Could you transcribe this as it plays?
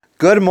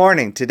Good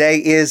morning. Today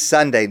is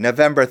Sunday,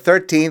 November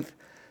 13th,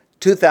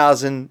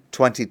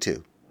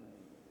 2022.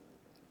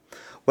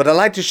 What I'd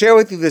like to share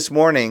with you this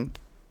morning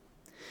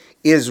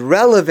is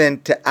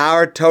relevant to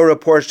our Torah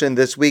portion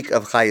this week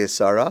of Chayei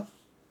Sarah,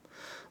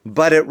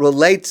 but it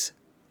relates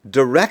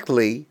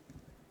directly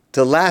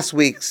to last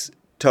week's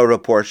Torah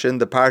portion,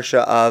 the Parsha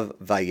of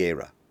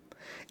Vayera.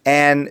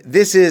 And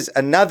this is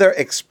another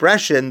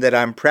expression that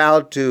I'm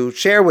proud to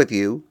share with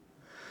you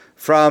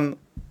from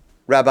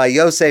Rabbi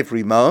Yosef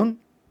Rimon,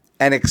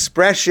 an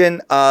expression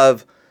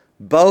of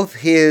both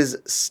his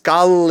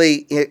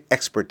scholarly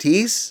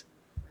expertise,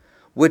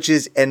 which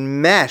is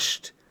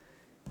enmeshed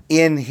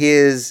in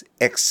his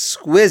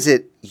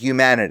exquisite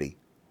humanity.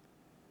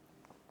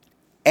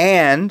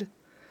 And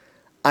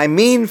I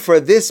mean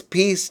for this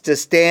piece to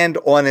stand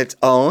on its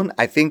own.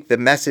 I think the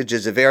message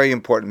is a very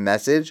important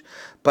message,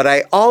 but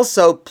I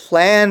also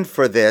plan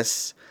for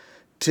this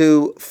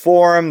to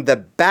form the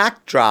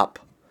backdrop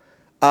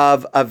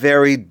of a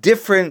very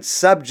different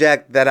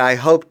subject that I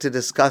hope to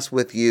discuss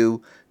with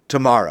you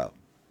tomorrow.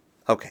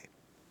 Okay.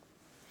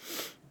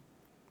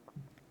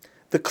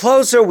 The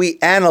closer we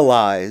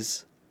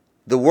analyze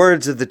the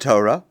words of the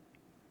Torah,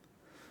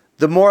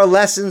 the more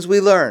lessons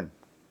we learn,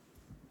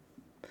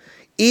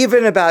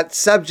 even about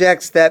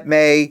subjects that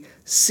may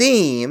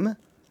seem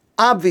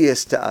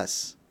obvious to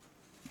us.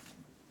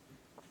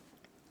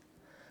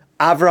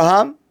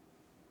 Avraham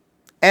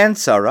and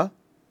Sarah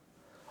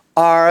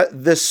are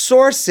the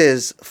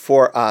sources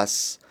for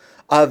us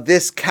of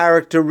this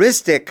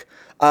characteristic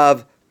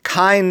of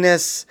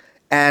kindness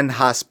and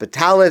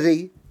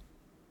hospitality,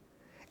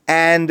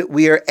 and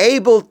we are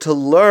able to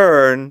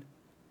learn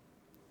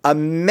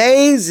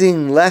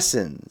amazing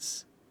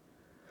lessons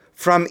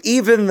from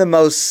even the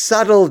most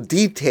subtle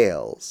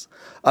details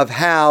of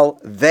how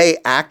they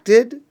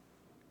acted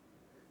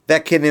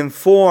that can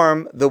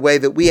inform the way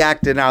that we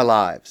act in our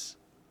lives.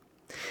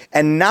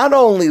 And not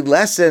only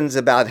lessons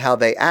about how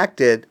they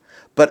acted,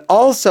 but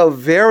also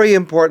very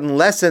important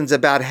lessons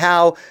about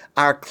how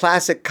our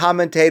classic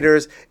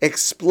commentators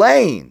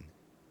explain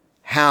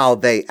how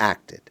they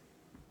acted.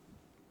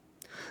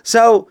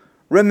 So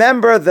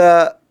remember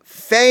the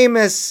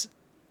famous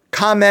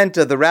comment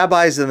of the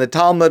rabbis in the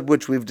Talmud,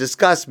 which we've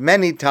discussed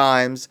many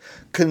times,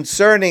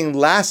 concerning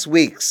last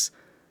week's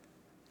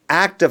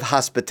act of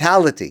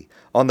hospitality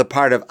on the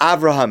part of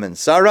Avraham and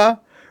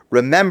Sarah.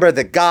 Remember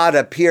that God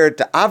appeared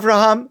to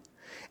Avraham,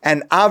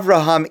 and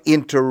Avraham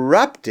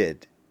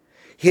interrupted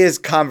his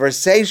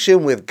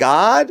conversation with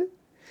God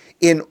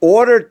in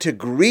order to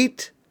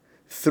greet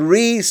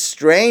three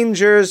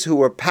strangers who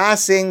were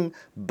passing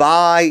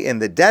by in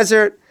the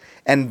desert.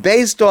 And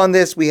based on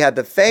this, we had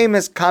the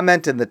famous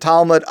comment in the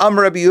Talmud,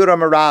 Amar Rabbi Yehuda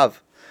Amar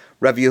Rav.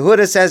 Rav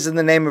Yehuda says in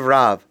the name of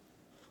Rav,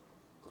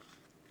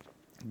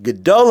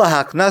 Gedola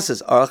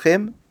haknasas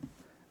archim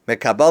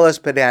mekabalas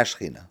pnei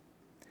Shechina.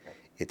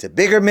 It's a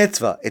bigger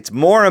mitzvah. It's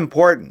more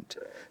important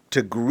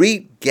to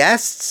greet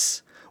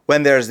guests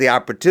when there's the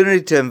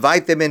opportunity to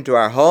invite them into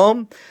our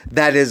home.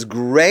 That is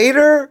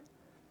greater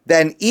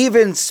than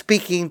even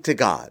speaking to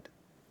God.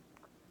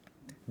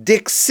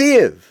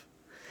 Diksiv.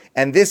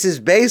 And this is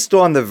based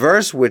on the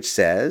verse which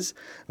says,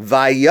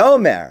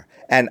 Vayomer,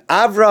 and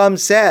Avram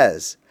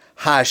says,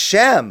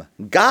 Hashem,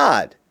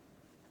 God,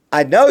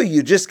 I know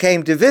you just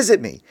came to visit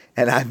me,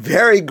 and I'm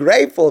very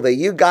grateful that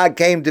you, God,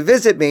 came to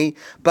visit me,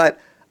 but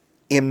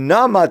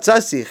Imna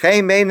matzasi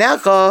chen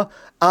meinecha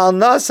al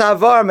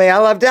nasavar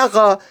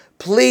me'alavdecha.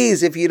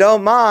 Please, if you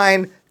don't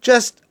mind,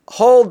 just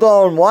hold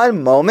on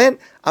one moment.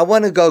 I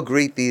want to go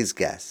greet these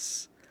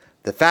guests.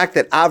 The fact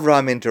that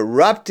Avraham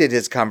interrupted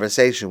his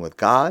conversation with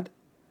God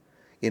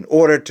in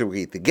order to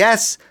greet the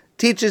guests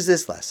teaches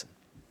this lesson.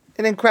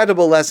 An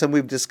incredible lesson.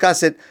 We've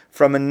discussed it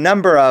from a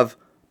number of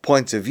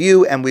points of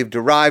view, and we've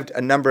derived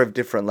a number of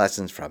different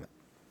lessons from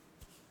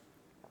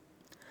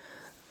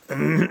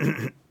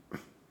it.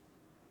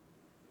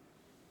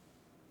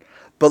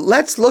 But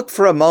let's look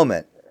for a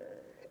moment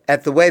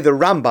at the way the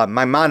Rambam,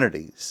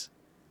 Maimonides,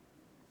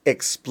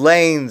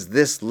 explains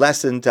this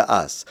lesson to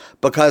us.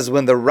 Because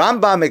when the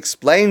Rambam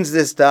explains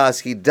this to us,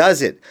 he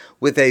does it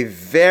with a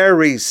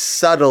very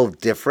subtle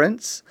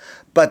difference.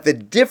 But the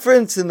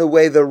difference in the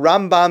way the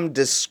Rambam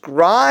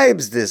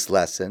describes this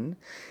lesson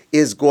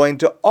is going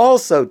to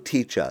also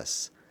teach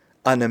us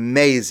an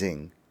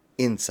amazing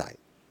insight.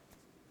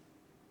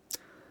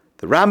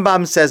 The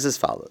Rambam says as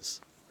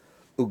follows,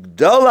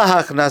 Ugdola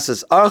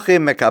hachnasas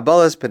archim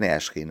mekabalas pnei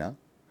Shechina.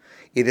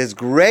 It is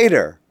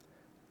greater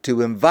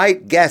to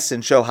invite guests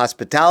and show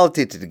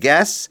hospitality to the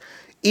guests,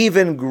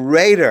 even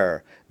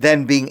greater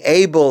than being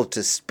able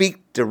to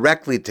speak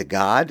directly to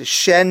God.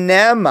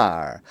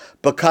 Shenemar,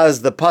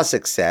 because the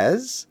pasuk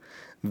says,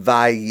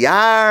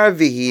 Vayar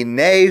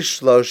v'hinei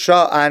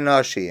shlosha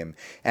anoshim.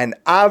 And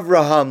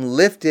Avraham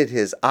lifted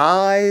his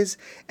eyes,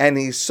 and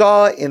he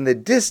saw in the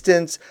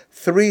distance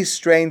three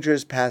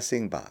strangers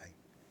passing by.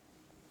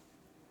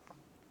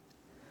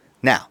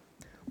 Now,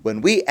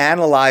 when we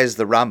analyze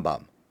the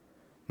Rambam,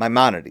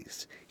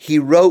 Maimonides, He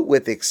wrote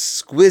with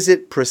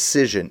exquisite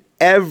precision.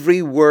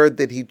 Every word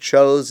that he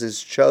chose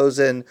is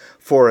chosen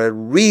for a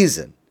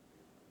reason.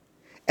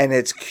 And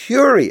it's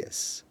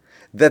curious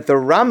that the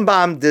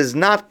Rambam does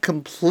not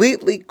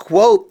completely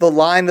quote the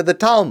line of the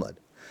Talmud.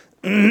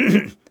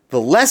 The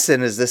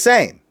lesson is the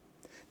same,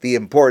 the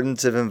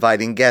importance of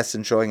inviting guests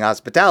and showing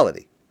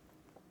hospitality.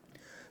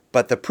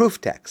 But the proof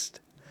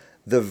text,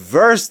 the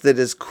verse that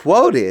is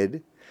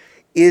quoted,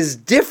 is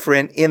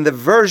different in the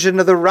version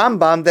of the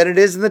Rambam than it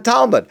is in the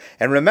Talmud.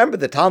 And remember,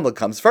 the Talmud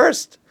comes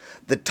first.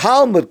 The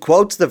Talmud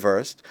quotes the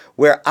verse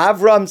where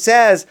Avram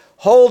says,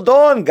 "Hold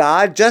on,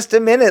 God, just a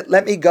minute,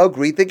 let me go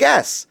greet the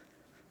guests."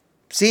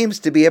 Seems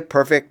to be a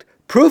perfect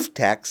proof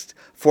text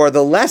for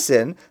the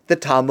lesson the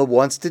Talmud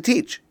wants to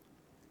teach.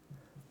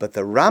 But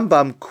the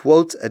Rambam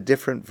quotes a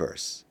different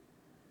verse.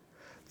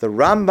 The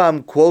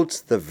Rambam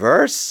quotes the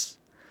verse,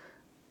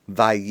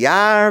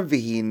 Vayar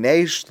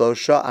v'hinei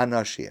shlosha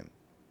anoshim.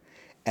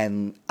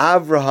 And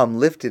Avraham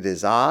lifted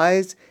his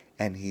eyes,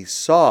 and he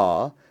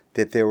saw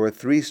that there were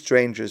 3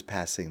 strangers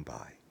passing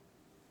by.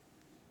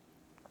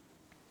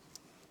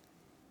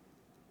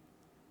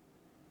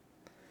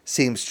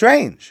 Seems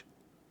strange.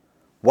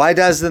 Why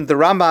doesn't the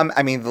Rambam,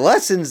 the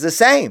lesson's the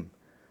same.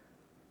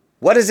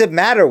 What does it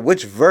matter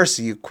which verse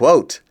you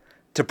quote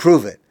to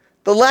prove it?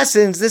 The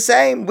lesson's the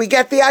same. We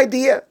get the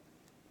idea.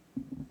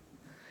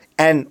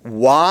 And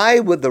why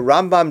would the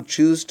Rambam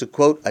choose to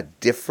quote a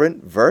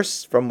different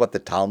verse from what the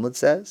Talmud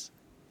says?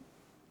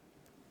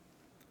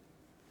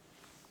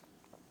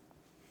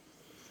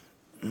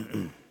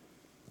 The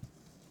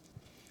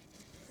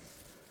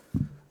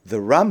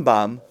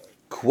Rambam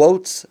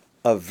quotes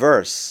a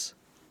verse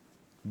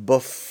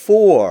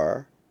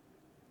before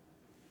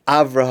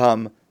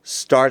Avraham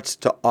starts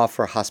to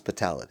offer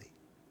hospitality.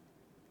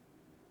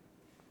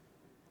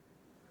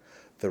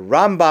 The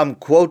Rambam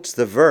quotes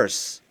the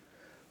verse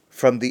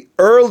from the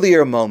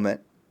earlier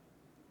moment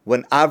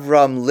when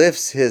Avram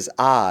lifts his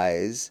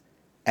eyes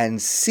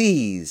and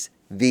sees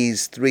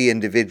these 3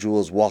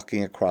 individuals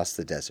walking across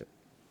the desert.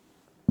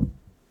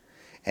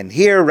 And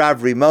here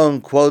Rav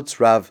Rimon quotes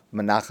Rav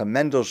Menachem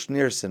Mendel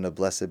Schneerson of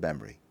blessed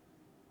memory.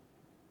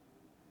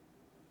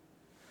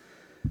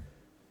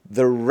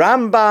 The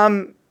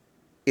Rambam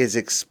is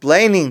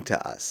explaining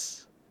to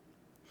us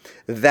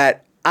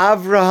that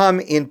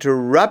Avraham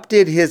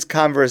interrupted his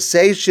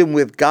conversation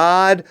with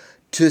God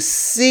to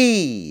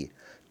see,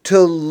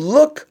 to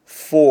look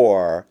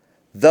for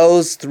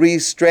those 3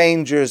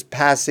 strangers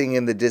passing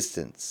in the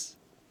distance.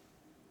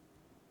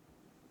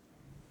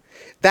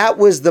 That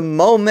was the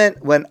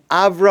moment when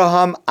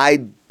Avraham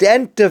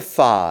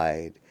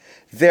identified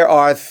there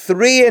are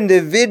 3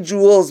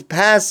 individuals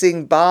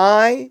passing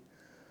by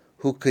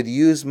who could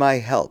use my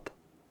help.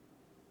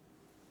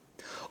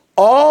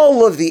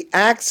 All of the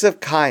acts of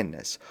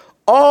kindness,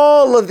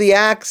 all of the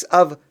acts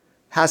of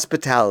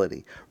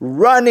hospitality,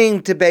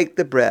 running to bake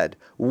the bread,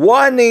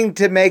 wanting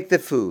to make the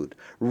food,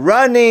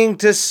 running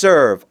to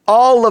serve,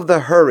 all of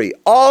the hurry,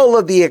 all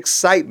of the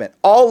excitement,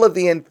 all of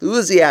the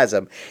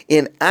enthusiasm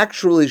in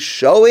actually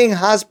showing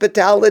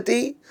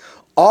hospitality,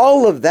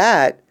 all of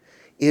that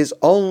is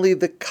only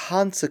the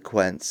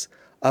consequence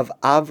of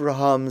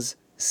Avraham's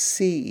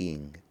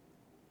seeing,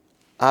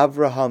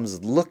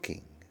 Avraham's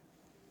looking.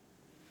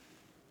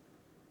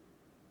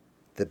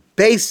 The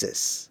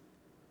basis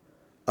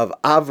of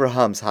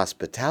Avraham's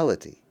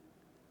hospitality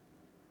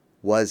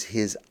was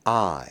his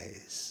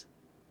eyes.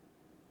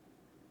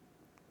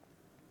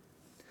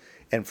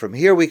 And from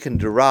here we can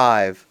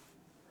derive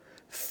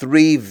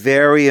 3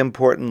 very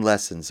important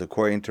lessons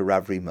according to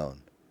Rav Rimon.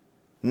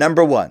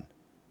 Number 1,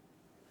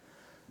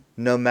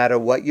 no matter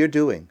what you're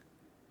doing,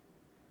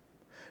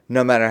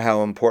 no matter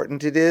how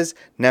important it is,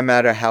 no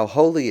matter how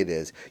holy it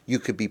is, you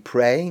could be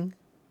praying,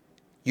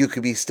 you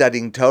could be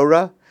studying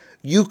Torah,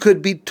 you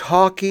could be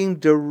talking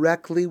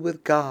directly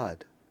with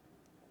God.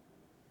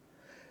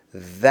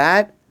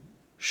 That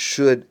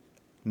should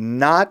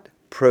not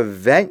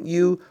prevent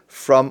you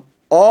from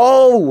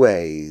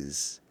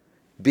always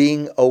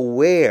being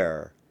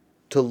aware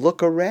to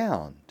look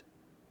around.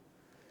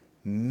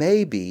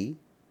 Maybe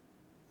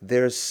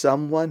there's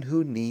someone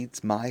who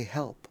needs my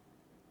help.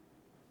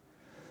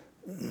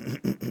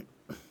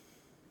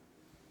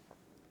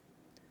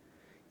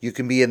 You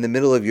can be in the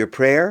middle of your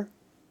prayer.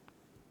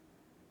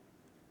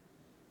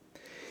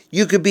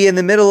 You could be in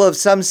the middle of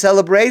some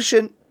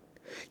celebration.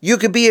 You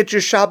could be at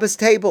your Shabbos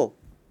table.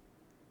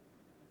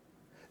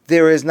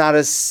 There is not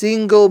a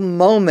single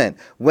moment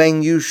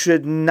when you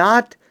should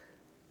not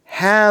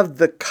have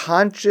the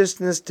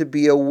consciousness to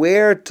be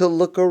aware to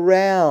look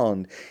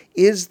around.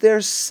 Is there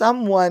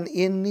someone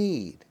in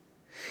need?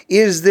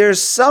 Is there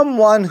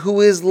someone who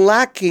is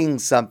lacking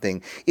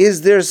something?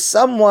 Is there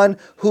someone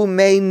who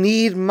may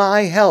need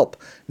my help?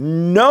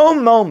 No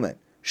moment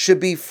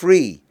should be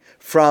free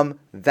from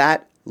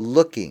that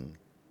looking,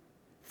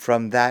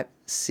 from that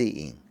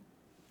seeing.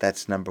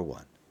 That's number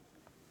 1.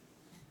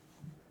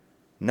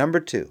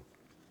 Number 2,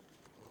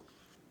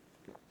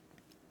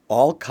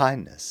 all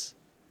kindness,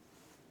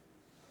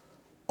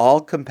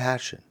 all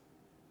compassion,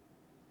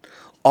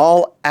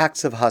 All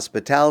acts of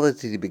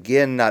hospitality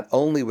begin not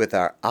only with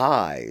our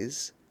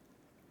eyes,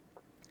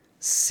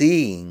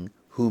 seeing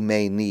who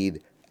may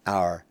need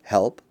our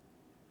help,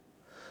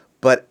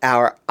 but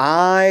our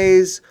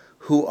eyes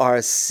who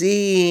are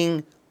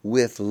seeing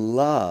with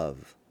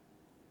love.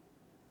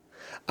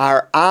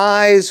 Our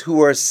eyes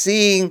who are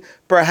seeing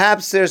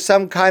perhaps there's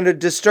some kind of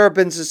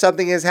disturbance or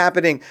something is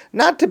happening,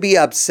 not to be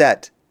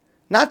upset,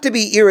 not to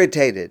be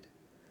irritated,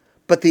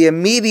 but the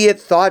immediate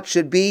thought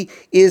should be,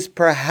 is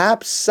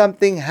perhaps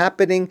something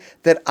happening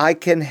that I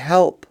can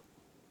help?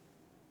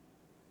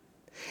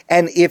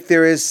 And if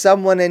there is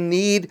someone in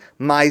need,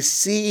 my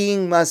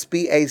seeing must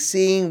be a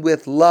seeing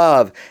with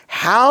love.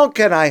 How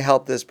can I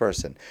help this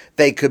person?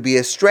 They could be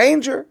a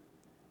stranger.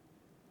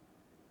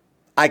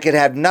 I could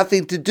have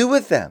nothing to do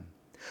with them.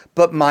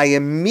 But my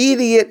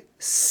immediate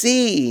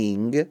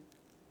seeing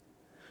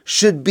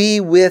should be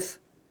with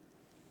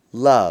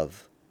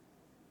love,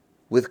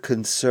 with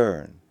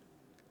concern.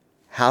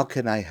 How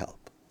can I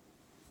help?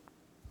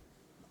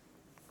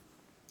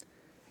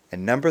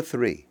 And number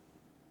 3,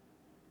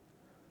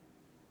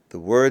 the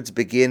words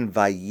begin,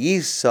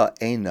 Vayisa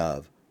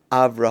Einav.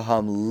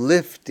 Avraham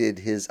lifted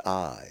his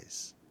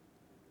eyes.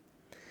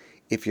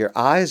 If your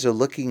eyes are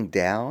looking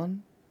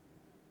down,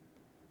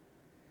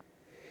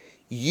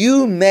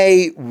 you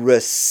may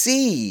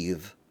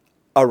receive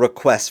a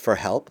request for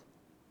help.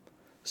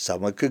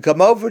 Someone could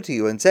come over to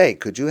you and say,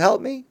 could you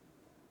help me?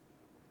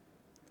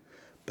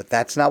 But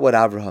that's not what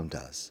Avraham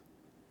does.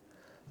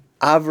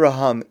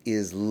 Avraham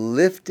is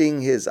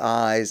lifting his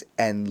eyes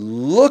and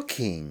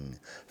looking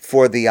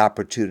for the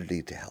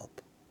opportunity to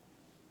help.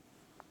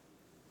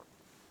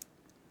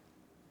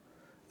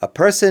 A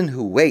person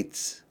who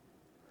waits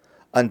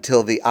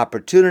until the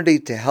opportunity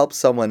to help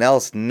someone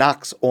else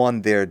knocks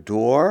on their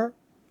door,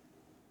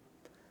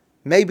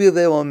 maybe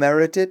they will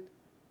merit it,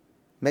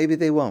 maybe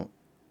they won't.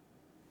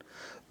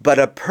 But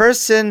a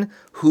person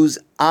whose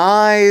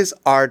eyes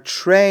are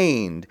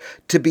trained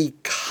to be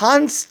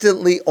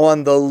constantly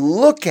on the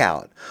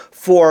lookout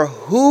for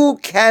who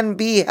can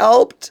be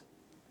helped,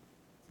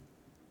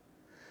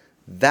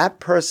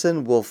 that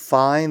person will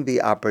find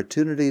the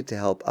opportunity to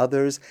help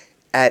others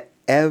at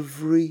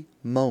every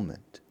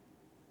moment.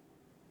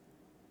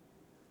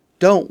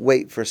 Don't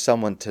wait for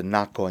someone to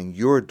knock on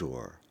your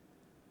door.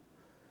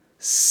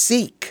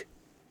 Seek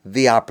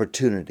the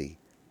opportunity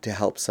to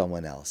help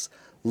someone else.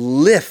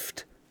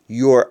 Lift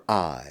your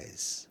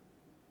eyes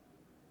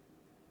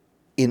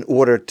in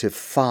order to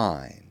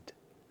find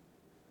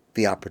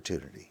the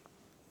opportunity.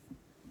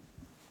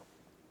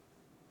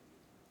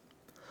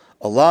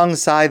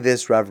 Alongside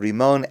this, Rav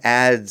Rimon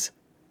adds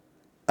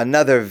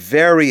another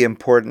very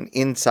important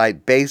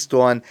insight based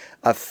on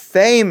a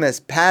famous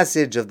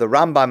passage of the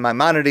Rambam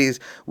Maimonides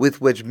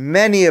with which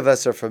many of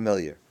us are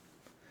familiar.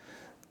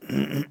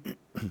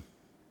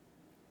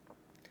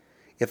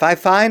 If I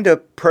find a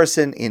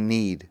person in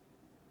need,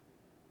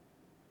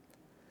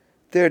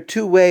 there are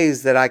 2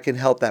 ways that I can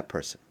help that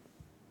person.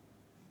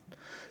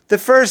 The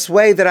first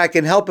way that I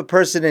can help a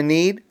person in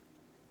need,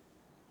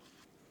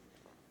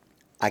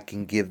 I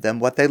can give them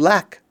what they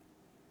lack.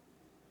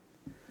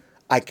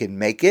 I can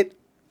make it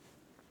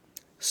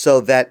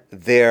so that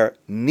their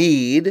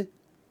need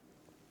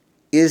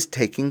is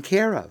taken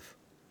care of.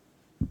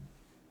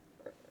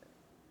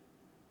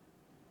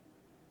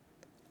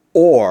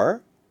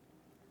 Or,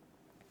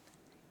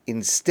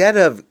 instead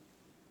of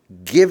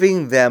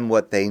giving them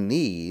what they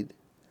need,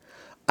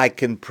 I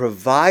can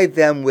provide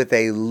them with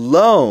a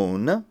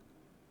loan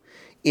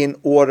in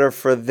order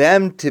for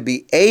them to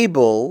be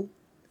able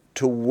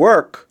to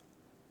work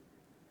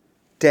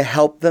to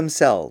help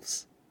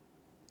themselves.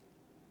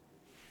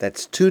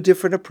 That's 2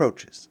 different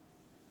approaches.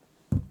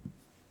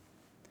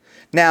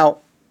 Now,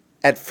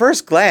 at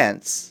first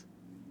glance,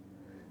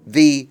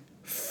 the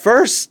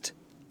first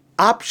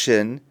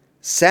option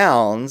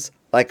sounds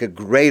like a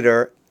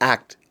greater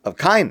act of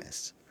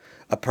kindness.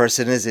 A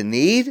person is in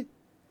need,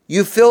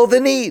 you fill the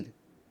need.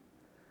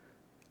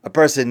 A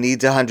person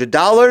needs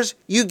 $100,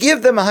 you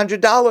give them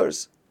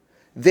 $100.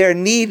 Their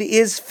need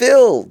is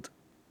filled.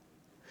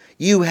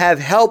 You have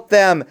helped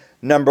them,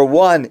 number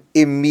 1,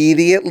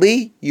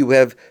 immediately. You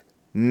have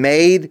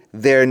made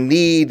their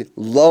need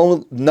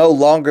no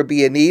longer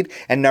be a need.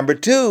 And number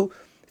 2,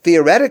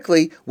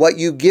 theoretically, what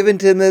you've given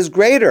to them is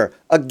greater.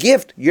 A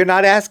gift. You're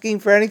not asking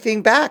for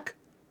anything back.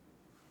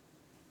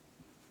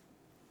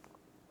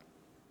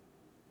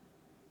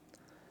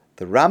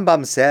 The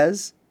Rambam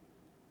says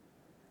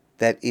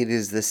that it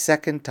is the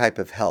second type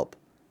of help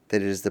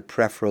that is the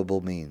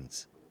preferable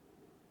means.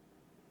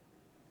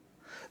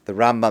 The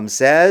Rambam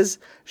says,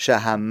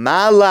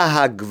 Shahamala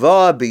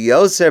hagvoa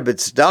biyoser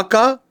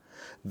b'tzedakah,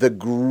 the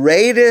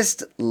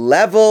greatest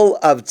level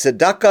of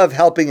tzedakah, of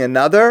helping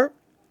another,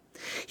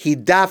 he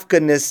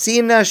dafka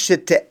nesina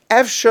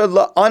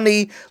shete'efshar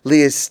la'ani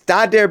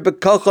li'istader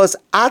b'kochos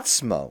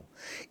atzmo.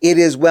 It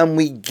is when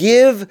we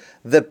give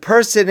the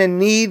person in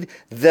need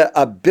the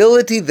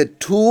ability, the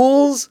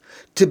tools,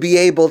 to be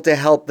able to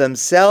help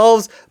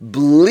themselves,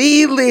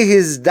 bli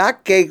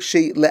lihizdakek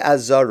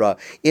le'azara,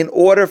 in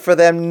order for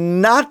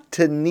them not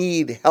to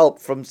need help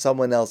from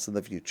someone else in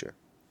the future.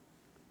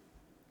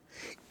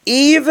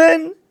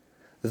 Even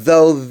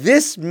though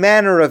this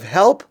manner of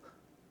help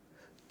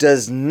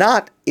does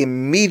not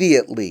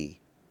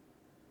immediately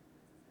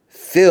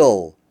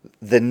fill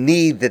the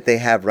need that they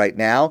have right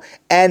now,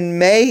 and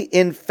may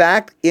in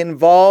fact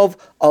involve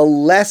a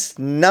less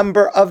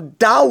number of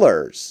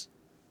dollars.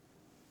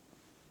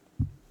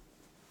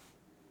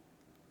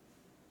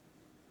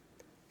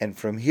 And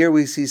from here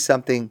we see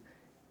something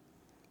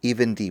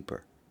even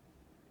deeper.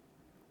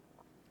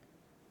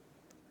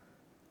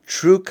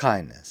 True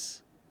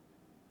kindness,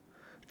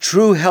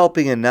 true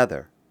helping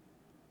another,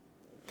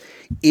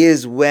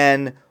 is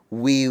when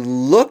we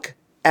look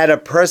at a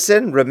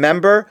person.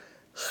 Remember,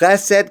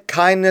 chesed,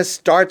 kindness,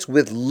 starts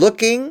with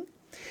looking,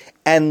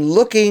 and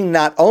looking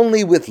not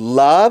only with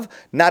love,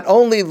 not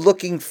only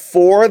looking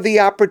for the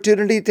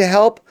opportunity to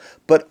help,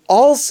 but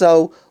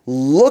also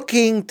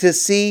looking to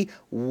see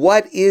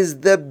what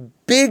is the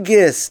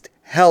biggest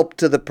help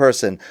to the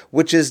person,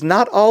 which is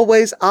not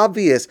always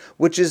obvious,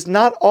 which is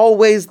not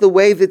always the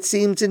way that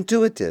seems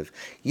intuitive.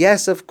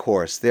 Yes, of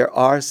course, there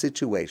are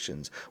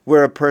situations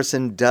where a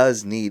person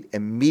does need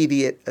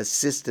immediate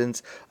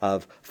assistance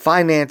of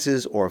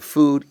finances or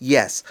food.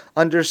 Yes,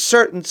 under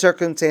certain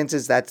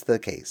circumstances, that's the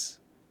case.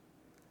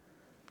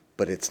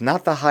 But it's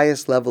not the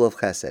highest level of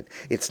chesed.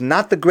 It's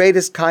not the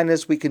greatest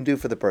kindness we can do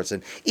for the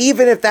person,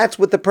 even if that's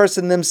what the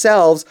person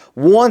themselves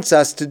wants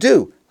us to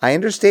do. I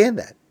understand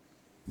that.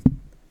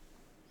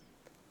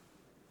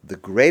 The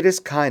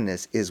greatest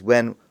kindness is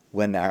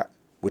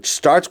which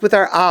starts with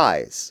our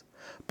eyes,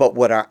 but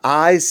what our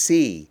eyes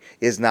see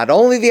is not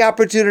only the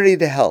opportunity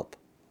to help,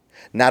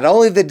 not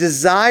only the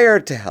desire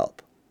to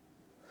help,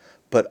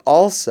 but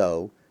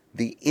also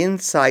the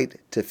insight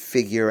to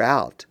figure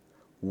out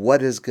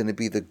what is going to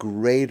be the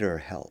greater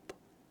help.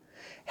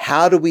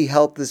 How do we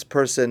help this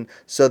person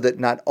so that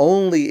not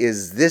only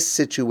is this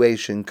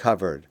situation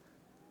covered,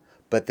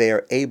 but they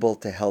are able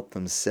to help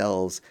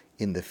themselves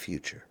in the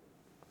future?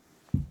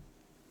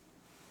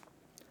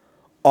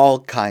 All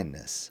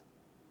kindness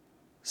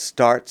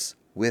starts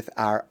with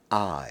our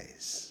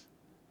eyes.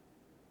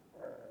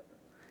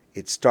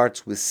 It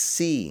starts with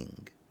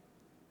seeing,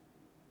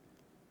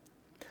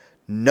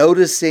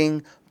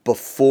 noticing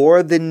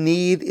before the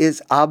need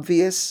is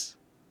obvious,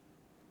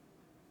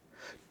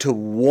 to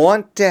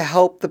want to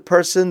help the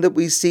person that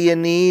we see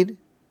in need,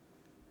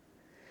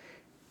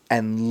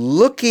 and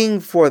looking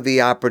for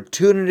the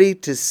opportunity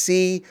to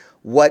see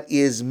what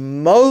is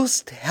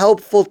most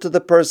helpful to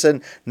the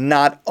person,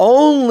 not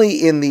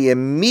only in the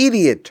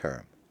immediate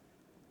term,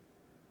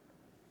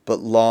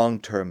 but long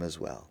term as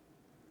well.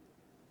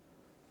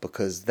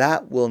 Because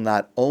that will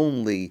not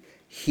only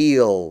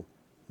heal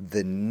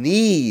the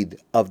need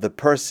of the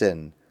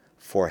person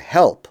for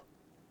help,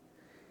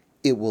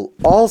 it will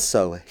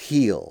also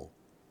heal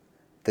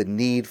the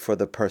need for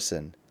the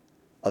person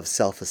of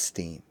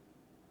self-esteem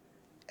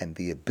and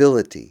the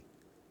ability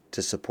to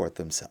support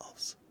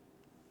themselves.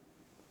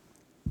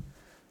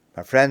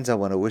 My friends, I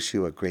want to wish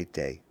you a great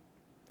day,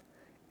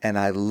 and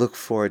I look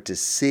forward to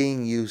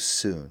seeing you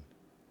soon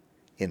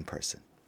in person.